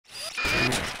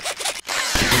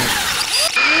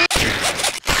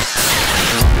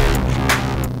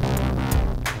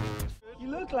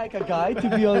like a guy, to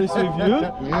be honest with you.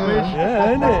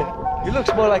 Yeah, isn't it? You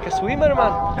look more like a swimmer,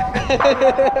 man.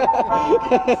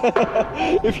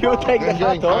 If you take the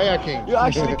hat off, you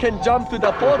actually can jump to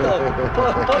the pothole.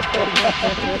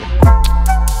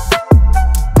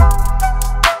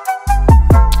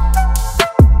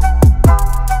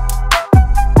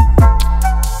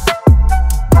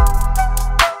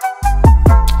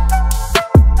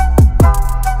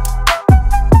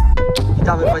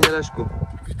 Witamy, panie Leszku.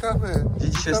 Witamy. Gdzie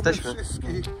dzisiaj jesteśmy?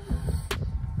 Wszystkich.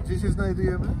 Gdzie się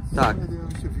znajdujemy? Tak.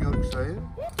 Znajdujemy się w Yorkshire.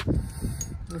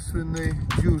 Na słynnej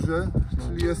dziurze,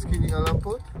 czyli jaskini Alum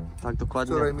Pot. Tak,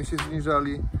 dokładnie. Wczoraj my się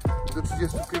zniżali do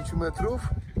 35 metrów,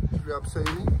 czyli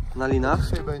abseiling. Na linach.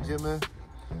 Dzisiaj będziemy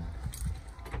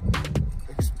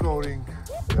exploring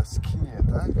jaskinie,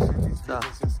 tak? Czyli Tak.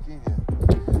 jaskinie.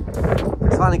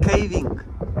 Tak zwany caving.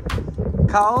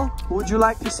 Carl, would you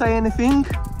like to say anything?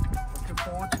 Looking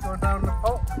forward to going down the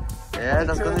pot. Yeah,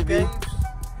 that's gonna be...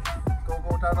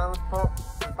 Go down the pot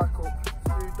and back up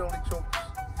through dolly chunks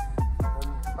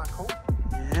and back up.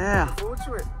 Yeah. Looking forward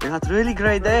to it. We had a really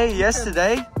great day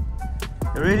yesterday.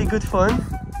 Really good fun.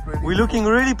 We're looking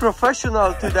really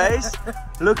professional today.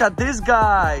 Look at this,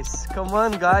 guys. Come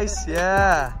on, guys.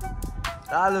 Yeah.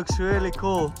 That looks really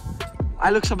cool.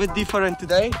 I look a bit different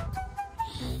today.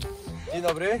 Dzień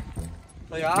dobry.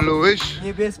 To ja. Bluish. W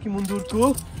niebieskim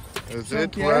mundurku. That's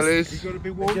it,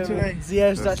 Wallace. Będziemy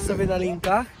zjeżdżać sobie na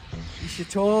linkach i się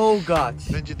czołgać.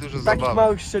 Będzie dużo W takich zabawy.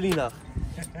 małych szczelinach.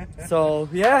 So,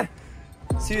 yeah.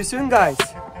 See you soon, guys.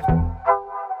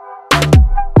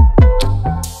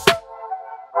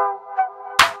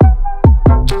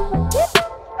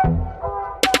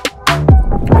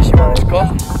 Siemaneczko.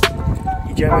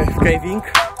 Idziemy w caving.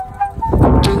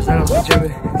 Zaraz będziemy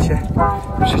się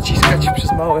przeciskać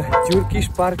przez małe dziurki,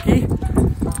 szparki,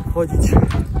 wchodzić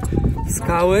w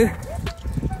skały.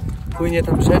 Płynie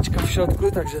tam rzeczka w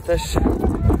środku, także też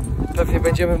pewnie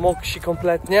będziemy moksi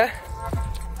kompletnie.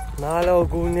 No ale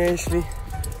ogólnie, jeśli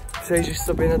przejrzysz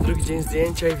sobie na drugi dzień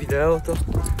zdjęcia i wideo, to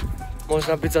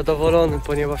można być zadowolonym,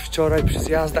 ponieważ wczoraj przy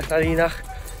zjazdach na linach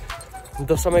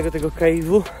do samego tego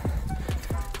cave'u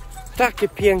takie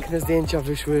piękne zdjęcia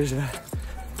wyszły, że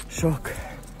szok.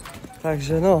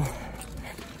 Także no,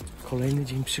 kolejny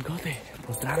dzień przygody.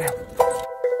 Pozdrawiam.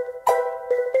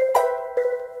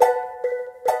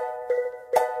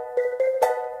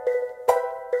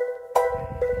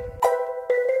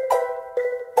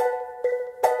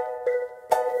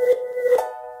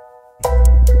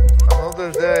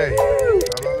 Another day,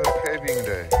 another caving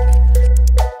day.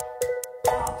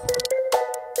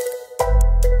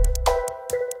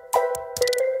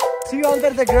 See you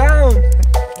under the ground.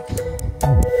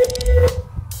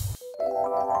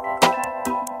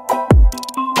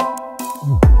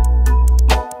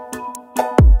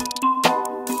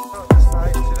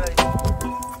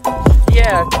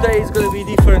 Yeah, today is gonna be a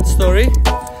different story.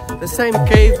 The same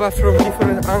cave but from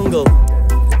different angle.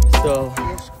 So,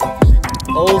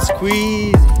 all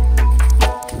squeeze.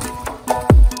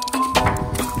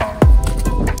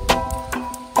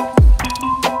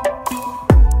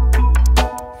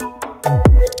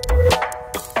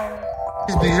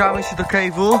 Zbliżamy się do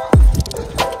cave'u.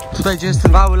 Tutaj gdzie jest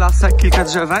ten mały lasek, kilka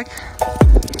drzewek.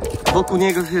 Wokół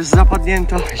niego jest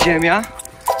zapadnięta ziemia.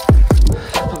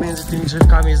 Pomiędzy tymi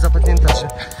drzewkami jest zapadnięta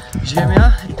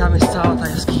ziemia i tam jest cała ta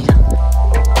jaskinia.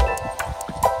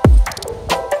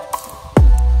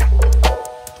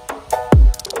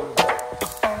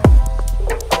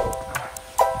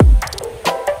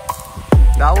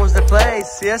 That was the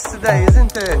place yesterday,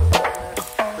 isn't it?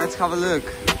 Let's have a look.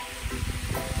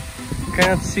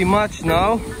 Cannot see much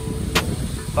now.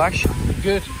 Bash.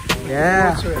 Good.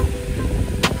 Yeah.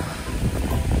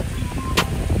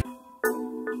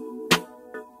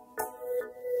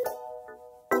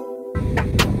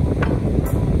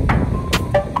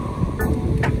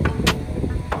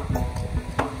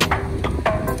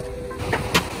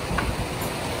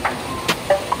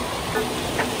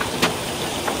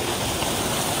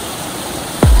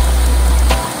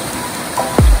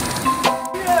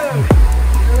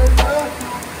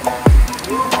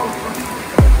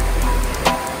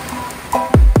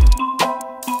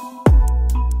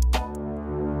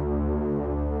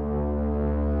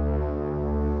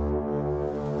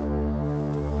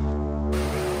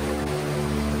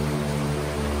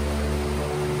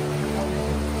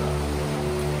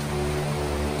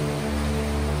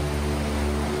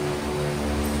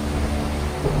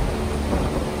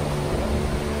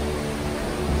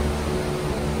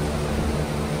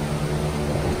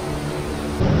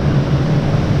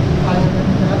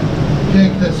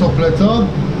 Piękne sople, co?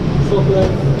 Sople.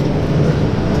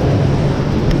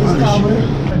 Skały.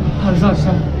 Ale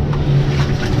zacznę.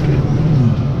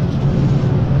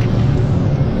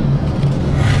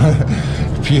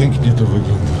 Pięknie to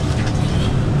wygląda.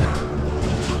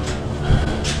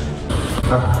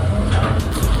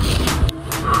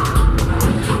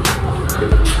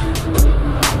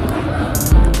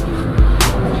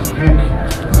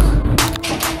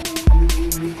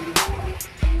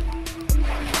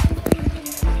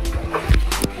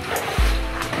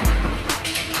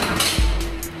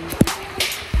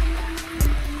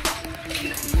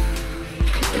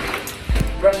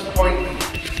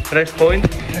 Rest point.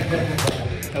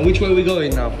 And which way are we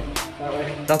going now? That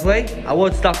way. That way?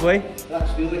 What's that way?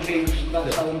 That's the other cage,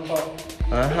 that's Alum Pot.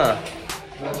 Aha.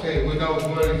 Okay, without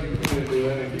worrying you couldn't do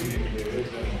anything in there,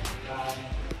 isn't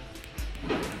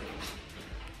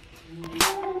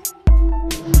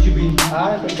it? You been?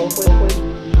 Alright, both ways,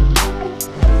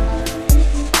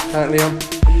 Alright, Leon.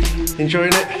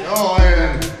 Enjoying it? Oh, I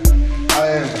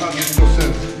am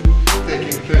 100%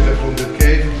 taking pleasure from the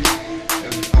cave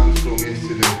and from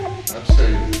yesterday.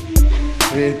 Absolutely.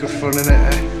 Really good fun, isn't it? Eh?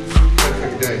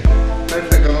 Perfect day.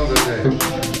 Perfect another day.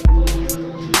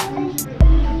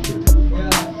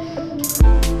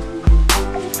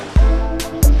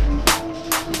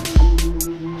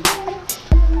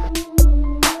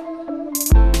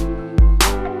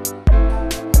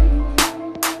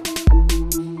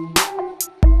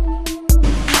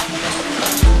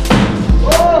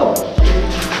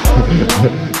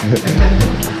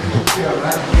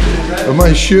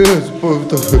 My shoes,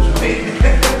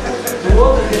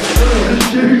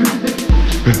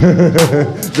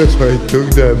 that's why I took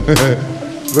them.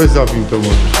 Weź zapił to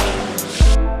może.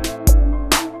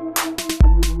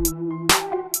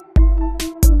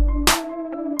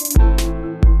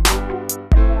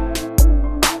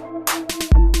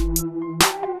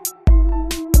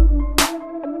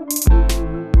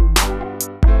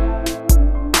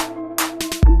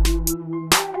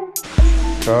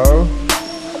 Carl,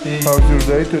 how's your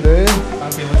day today?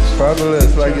 Fabulous.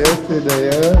 Fabulous, like yesterday,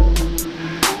 yeah?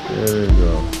 There you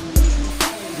go.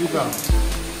 Witam.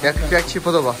 Jak Ci się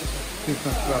podoba?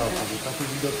 Piękna sprawa. Takie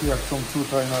widoki jak są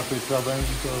tutaj na tej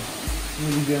krawędzi, to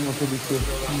nie widziałem osobiście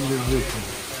nigdy w życiu.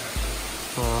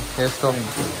 No, jest to.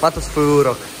 Ma to swój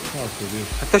urok.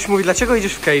 A ktoś mówi, dlaczego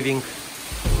idziesz w caving?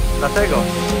 Dlatego.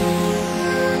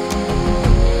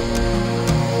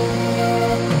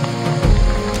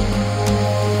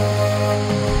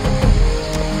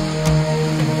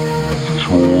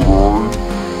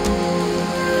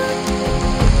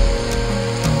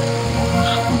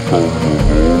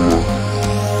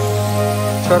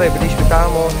 Wczoraj byliśmy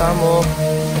tam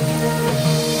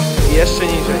i jeszcze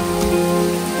niżej.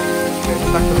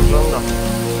 Więc tak to wygląda.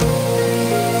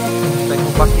 Tutaj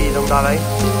chłopaki idą dalej.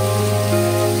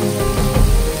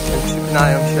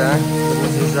 Przypinają się,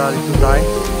 będą zjeżdżali tutaj.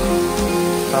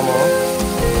 Tam o.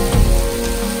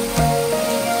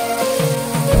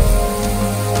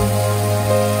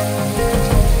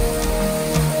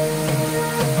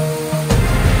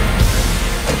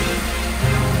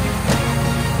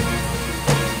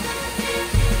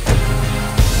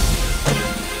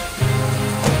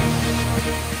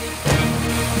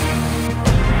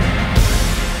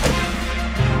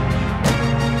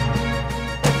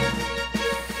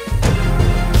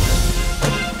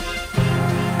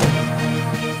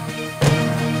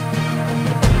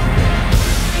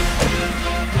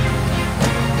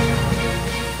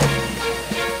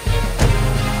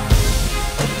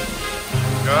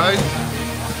 Guys,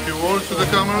 few words to the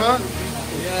camera.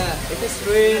 Yeah, it is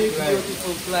really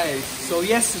beautiful place. So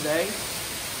yesterday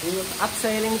we were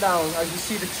abseiling down, as you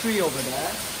see the tree over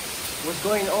there, was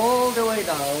going all the way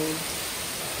down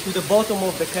to the bottom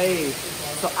of the cave.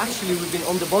 So actually we've been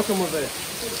on the bottom of it.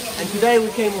 And today we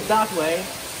came up that way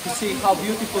to see how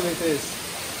beautiful it is.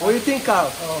 What do you think, Carl?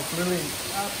 Oh, brilliant.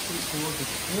 Absolutely gorgeous.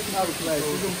 Beautiful place,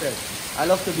 isn't it? I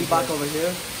love to be back over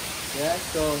here. Yeah,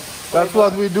 so That's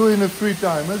what we do in the free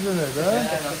time, isn't it? Eh?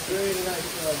 yeah, that's really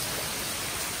nice.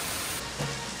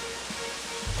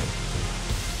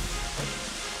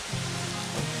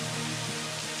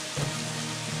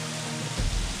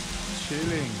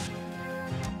 Chilling.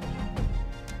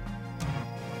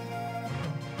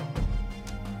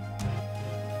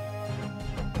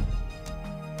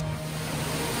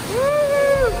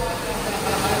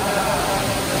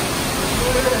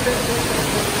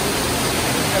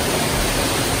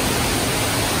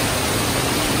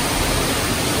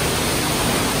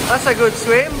 That's a good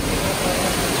swim.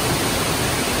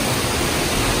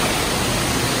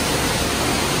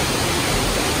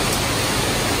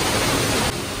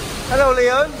 Hello,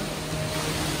 Leon.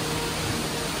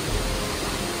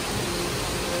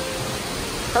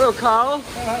 Hello, Carl.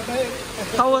 Alright, mate.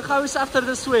 How is after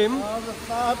the swim? Oh, the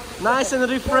fab. Nice and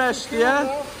refreshed,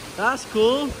 yeah? That's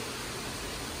cool.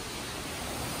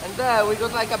 And there we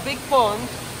got like a big pond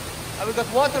and we got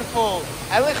waterfall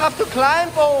and we have to climb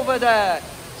over there.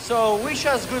 So wish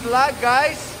us good luck,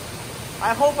 guys.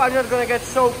 I hope I'm not gonna get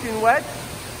soaked in wet.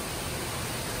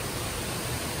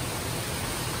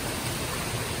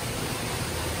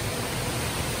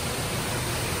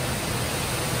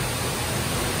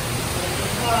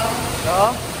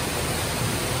 No?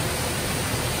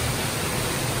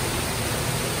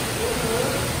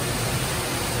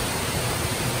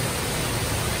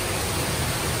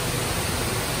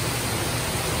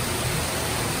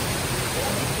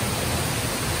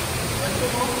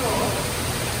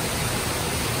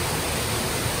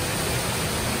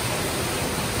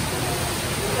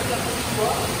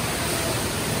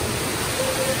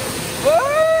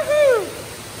 Woohoo!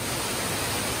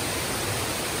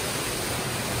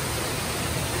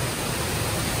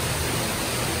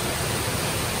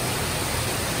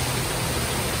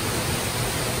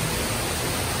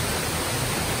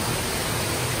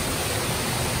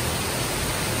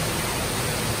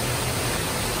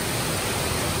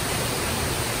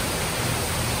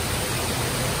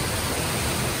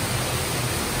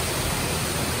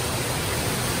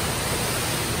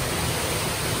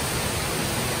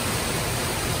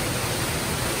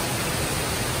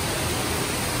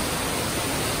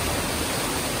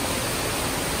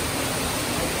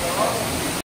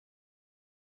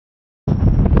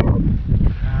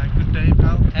 Good day,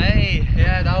 pal. Hey,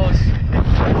 yeah, that was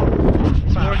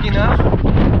it's working now.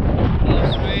 That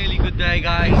was really good day,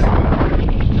 guys.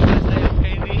 First day of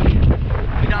caving.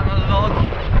 We done a lot.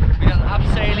 We done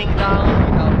abseiling down,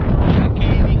 we done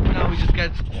caving. Now we just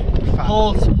get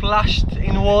whole splashed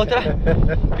in water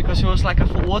because it was like a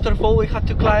waterfall we had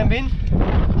to climb in.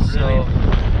 So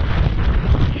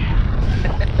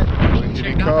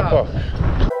Check that out.